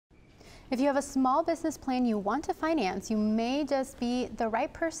If you have a small business plan you want to finance, you may just be the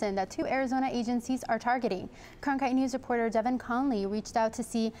right person that two Arizona agencies are targeting. Cronkite News reporter Devin Conley reached out to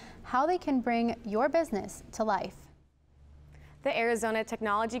see how they can bring your business to life. The Arizona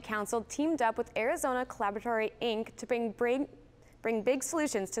Technology Council teamed up with Arizona Collaboratory Inc. to bring big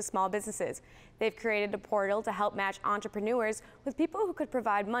solutions to small businesses. They've created a portal to help match entrepreneurs with people who could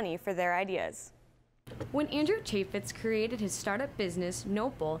provide money for their ideas. When Andrew Chaffetz created his startup business,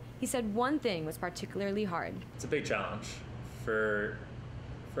 Nopal, he said one thing was particularly hard. It's a big challenge for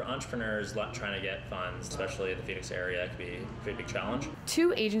entrepreneurs trying to get funds, especially in the Phoenix area. It can be a pretty big challenge.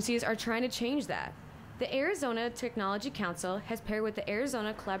 Two agencies are trying to change that. The Arizona Technology Council has paired with the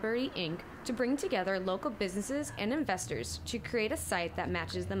Arizona Collaboratory Inc. to bring together local businesses and investors to create a site that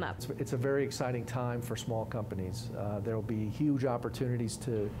matches them up. It's a very exciting time for small companies. There will be huge opportunities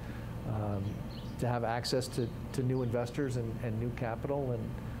to have access to new investors and new capital,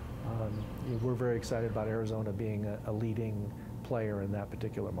 and we're very excited about Arizona being a leading player in that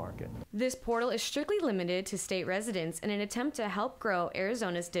particular market. This portal is strictly limited to state residents in an attempt to help grow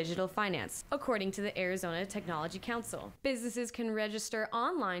Arizona's digital finance, according to the Arizona Technology Council. Businesses can register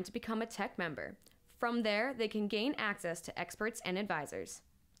online to become a tech member. From there, they can gain access to experts and advisors.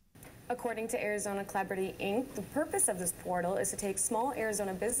 According to Arizona Collaboratory Inc., the purpose of this portal is to take small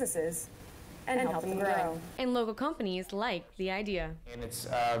Arizona businesses and help them grow. And local companies like the idea. And it's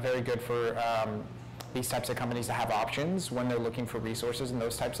very good for these types of companies to have options when they're looking for resources and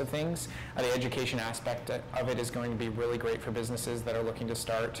those types of things. The education aspect of it is going to be really great for businesses that are looking to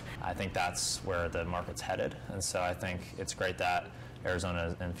start. I think that's where the market's headed, and so I think it's great that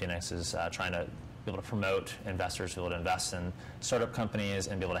Arizona and Phoenix is trying to be able to promote investors, be able to invest in startup companies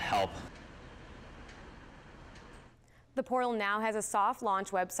and be able to help. The portal now has a soft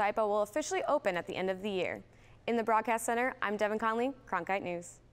launch website, but will officially open at the end of the year. In the Broadcast Center, I'm Devin Conley, Cronkite News.